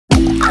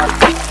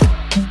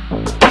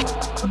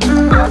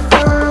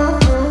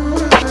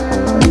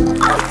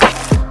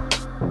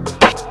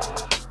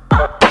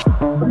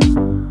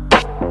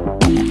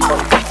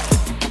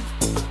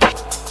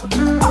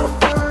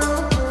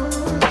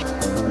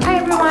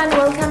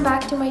everyone, welcome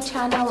back to my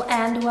channel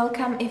and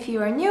welcome if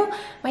you are new.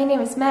 My name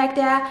is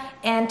Magda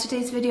and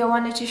today's video I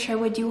wanted to share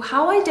with you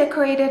how I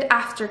decorated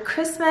after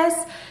Christmas.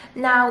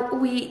 Now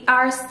we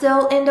are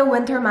still in the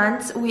winter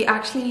months. We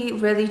actually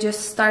really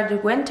just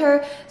started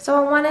winter, so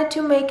I wanted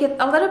to make it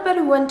a little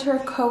bit winter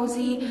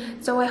cozy.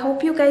 So I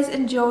hope you guys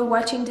enjoy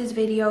watching this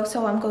video.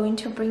 So I'm going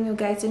to bring you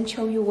guys and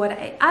show you what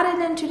I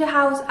added into the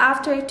house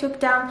after I took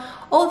down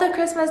all the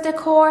Christmas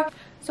decor.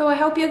 So I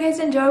hope you guys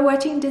enjoy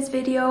watching this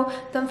video.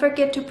 Don't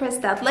forget to press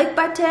that like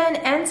button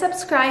and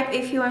subscribe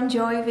if you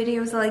enjoy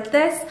videos like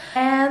this.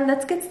 And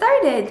let's get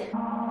started.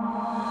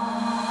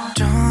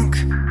 Drunk,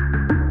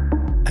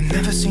 I've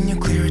never seen you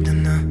clearer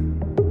than now.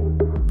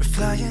 We're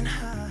flying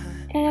high.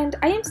 And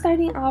I am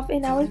starting off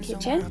in our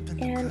kitchen,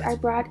 and I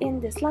brought in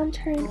this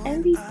lantern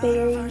and these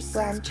berry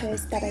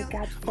branches that I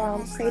got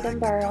from Crate &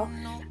 Barrel.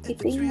 I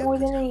think more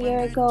than a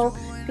year ago.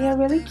 They are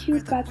really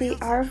cute, but they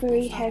are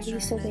very heavy,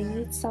 so they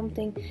need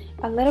something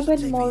a little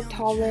bit more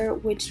taller,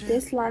 which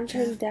this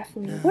lantern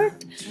definitely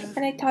worked,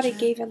 and I thought it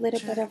gave a little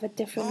bit of a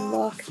different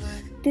look.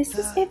 This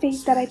is a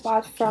vase that I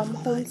bought from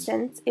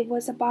HomeSense. It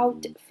was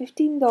about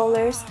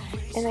 $15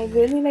 and I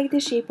really like the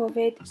shape of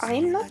it. I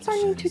am not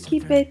planning to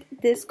keep it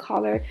this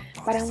color,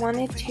 but I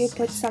wanted to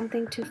put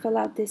something to fill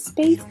out this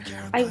space.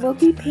 I will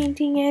be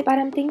painting it, but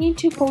I'm thinking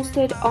to post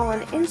it on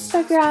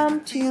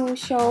Instagram to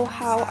show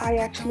how I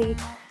actually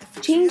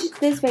changed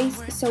this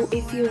vase. So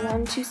if you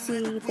want to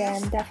see,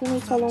 then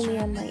definitely follow me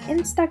on my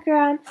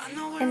Instagram.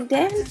 And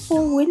then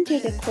for winter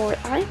decor,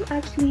 I'm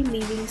actually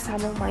leaving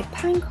some of my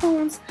pine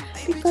cones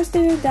because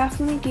they're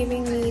definitely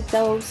giving me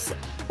those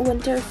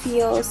winter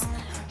feels,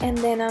 and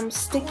then I'm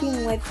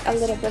sticking with a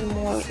little bit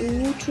more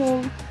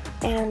neutral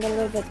and a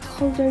little bit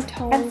colder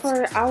tones. And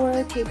for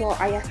our table,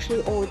 I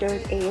actually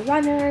ordered a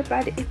runner,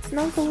 but it's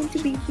not going to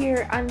be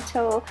here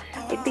until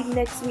I think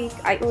next week.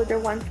 I order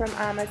one from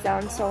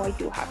Amazon, so I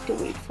do have to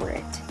wait for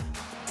it.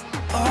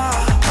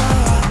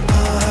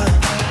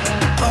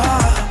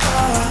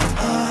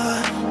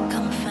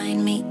 Come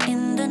find me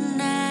in the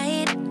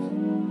night.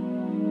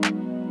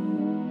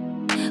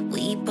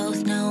 We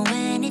both know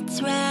when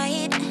it's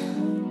right.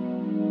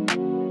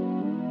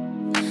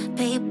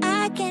 Babe,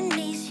 I can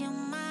ease your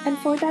mind. And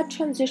for that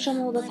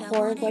transitional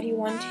decor, what you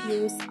want to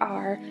use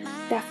are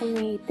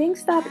definitely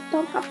things that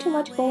don't have too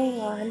much going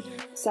on,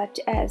 such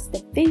as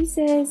the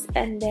vases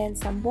and then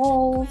some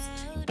bowls,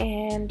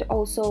 and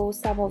also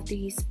some of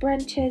these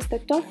branches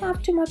that don't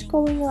have too much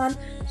going on,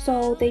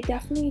 so they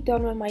definitely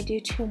don't remind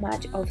you too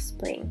much of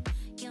spring.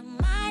 Your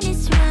mind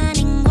is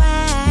running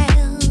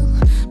wild,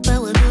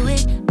 but we'll do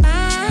it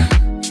my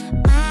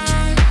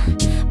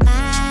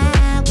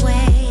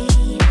way.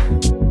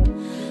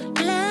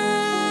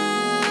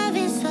 Love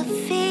is a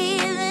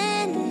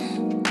feeling,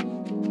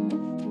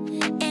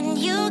 and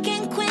you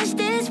can quench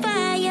this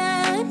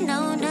fire.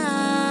 No, no.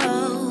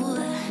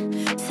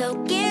 So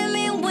give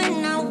me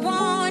when I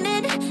want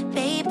it,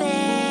 baby.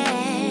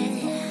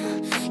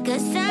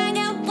 'Cause I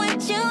got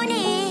what you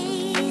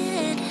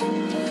need.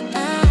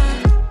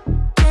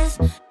 Just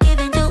give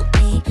it to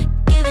me,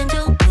 give it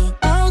to me.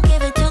 Oh,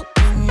 give it to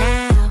me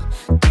now.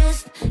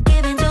 Just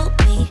give it to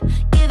me,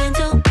 give it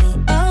to me.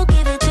 Oh,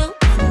 give it to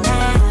me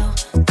now.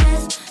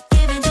 Just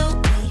give it to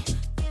me,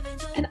 give it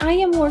to me. And I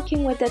am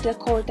working with the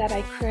decor that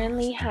I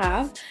currently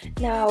have.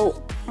 Now,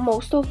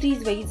 most of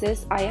these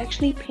vases, I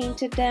actually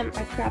painted them.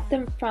 I grabbed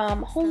them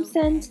from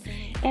HomeSense,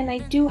 and I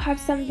do have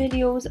some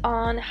videos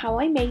on how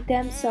I made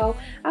them, so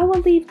I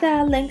will leave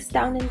the links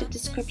down in the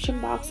description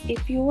box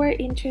if you are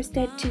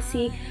interested to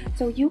see,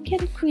 so you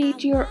can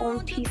create your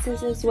own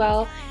pieces as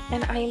well.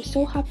 And I am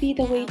so happy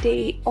the way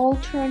they all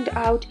turned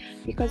out,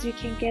 because you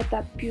can get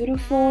that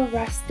beautiful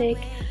rustic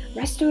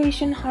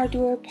restoration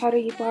hardware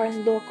pottery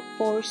barn look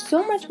for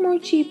so much more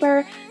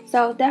cheaper.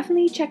 So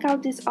definitely check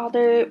out these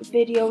other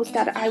videos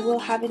that I will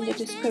have in the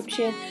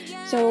description,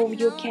 so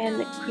you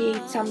can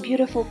create some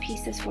beautiful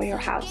pieces for your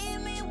house.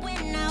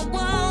 When I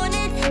want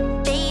it,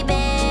 baby.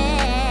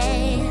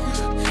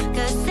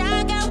 'Cause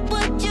I got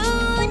what you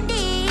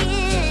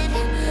need.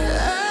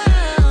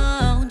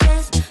 Oh,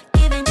 just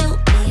give it to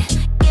me,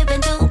 give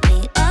it to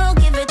me. Oh,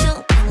 give it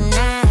to me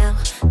now.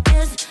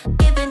 Just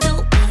give it to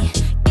me,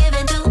 give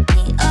it to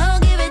me. Oh,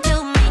 give it to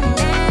me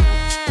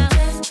now.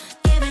 Just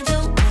give it to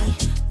me,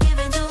 give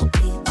it to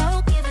me. Oh,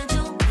 give it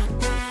to me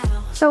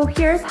now. So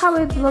here's how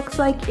it looks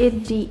like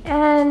at the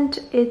end.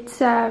 It's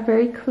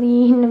very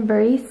clean,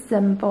 very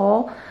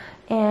simple.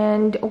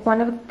 And one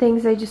of the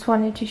things I just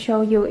wanted to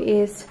show you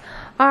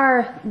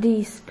are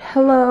these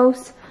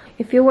pillows.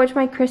 If you watch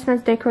my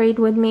Christmas decorate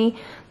with me,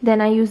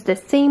 then I use the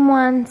same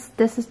ones.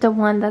 This is the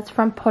one that's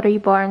from Pottery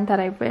Barn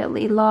that I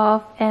really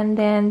love, and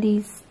then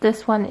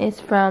this one is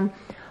from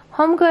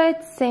Home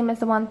Goods, same as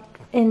the one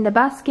in the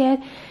basket.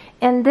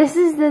 And this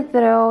is the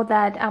throw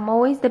that I'm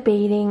always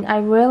debating. I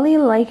really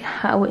like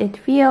how it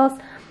feels.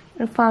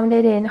 I found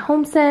it in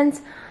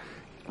HomeSense,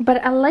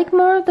 but I like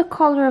more of the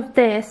color of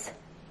this.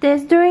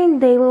 This during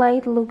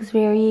daylight looks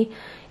very,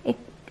 it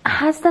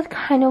has that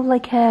kind of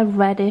like a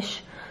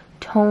reddish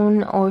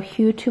tone or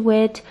hue to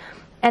it,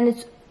 and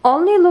it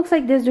only looks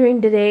like this during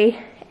the day,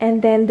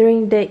 and then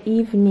during the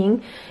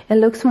evening it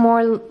looks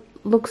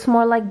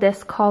more like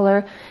this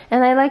color,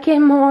 and I like it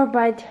more,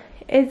 but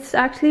it's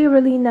actually a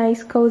really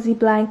nice cozy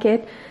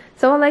blanket,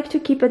 so I like to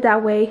keep it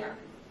that way.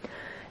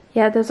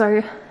 Yeah, those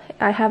are,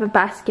 I have a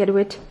basket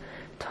with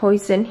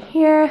toys in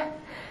here.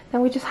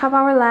 Then we just have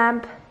our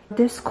lamp.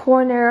 This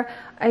corner,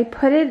 I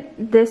put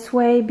it this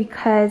way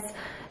because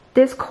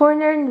this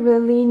corner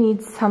really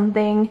needs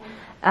something,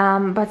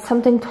 but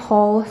something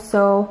tall,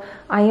 so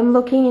I am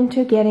looking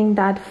into getting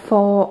that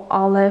faux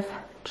olive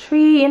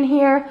tree in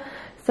here.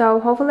 So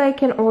hopefully I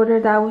can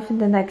order that within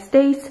the next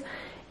days,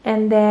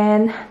 and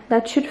then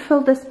that should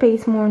fill the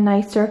space more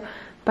nicer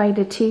by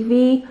the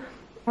TV.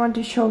 I want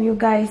to show you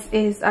guys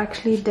is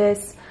actually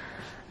this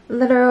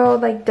little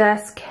like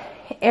desk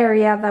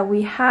area that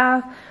we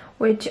have,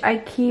 which I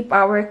keep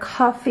our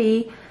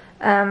coffee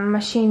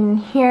machine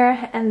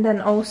here, and then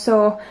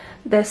also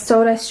the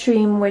soda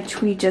stream,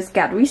 which we just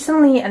got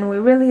recently and we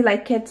really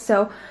like it,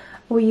 so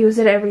we use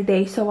it every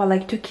day, so I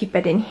like to keep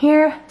it in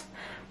here.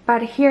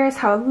 But here's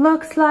how it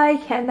looks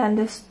like, and then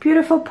this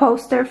beautiful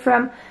poster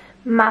from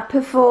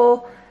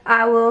Mapiful.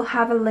 I will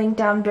have a link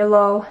down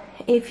below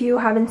if you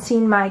haven't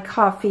seen my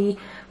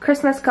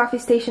Christmas coffee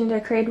station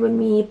decorate with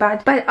me.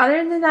 But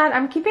other than that,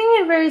 I'm keeping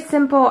it very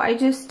simple. I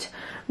just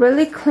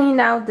really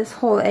cleaned out this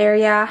whole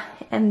area,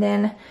 and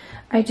then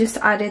I just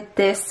added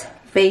this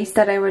vase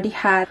that I already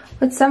had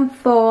with some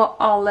faux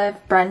olive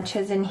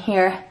branches in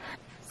here.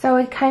 So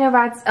it kind of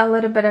adds a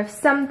little bit of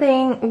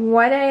something.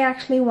 What I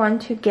actually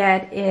want to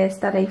get is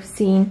that I've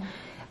seen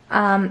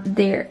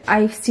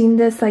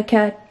this like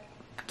a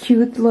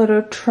cute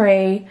little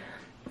tray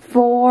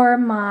for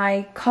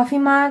my coffee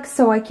mugs,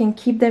 so I can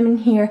keep them in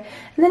here.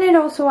 And then it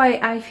also,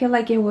 I feel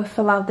like it will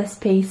fill out the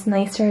space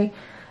nicer,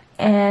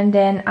 and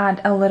then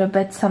add a little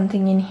bit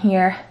something in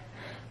here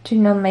to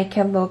not make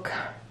it look,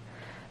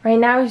 right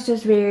now it's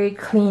just very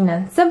clean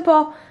and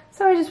simple.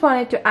 So I just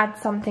wanted to add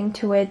something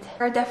to it.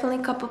 There are definitely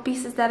a couple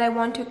pieces that I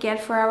want to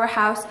get for our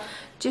house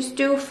just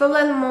to fill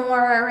in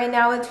more. Right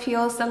now it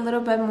feels a little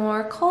bit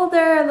more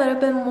colder, a little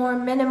bit more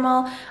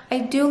minimal. I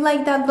do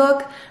like that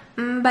look,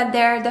 but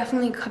there are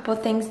definitely a couple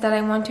things that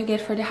I want to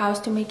get for the house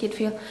to make it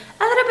feel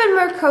a little bit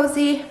more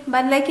cozy.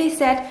 But like I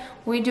said,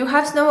 we do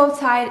have snow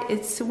outside.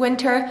 It's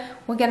winter.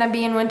 We're gonna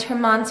be in winter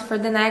months for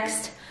the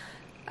next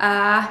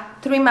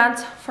 3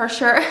 months for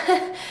sure.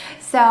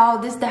 So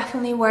this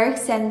definitely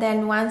works, and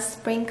then once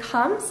spring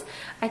comes,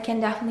 I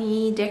can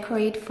definitely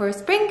decorate for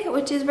spring,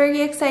 which is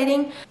very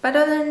exciting. But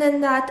other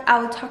than that, I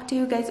will talk to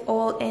you guys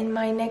all in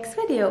my next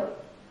video.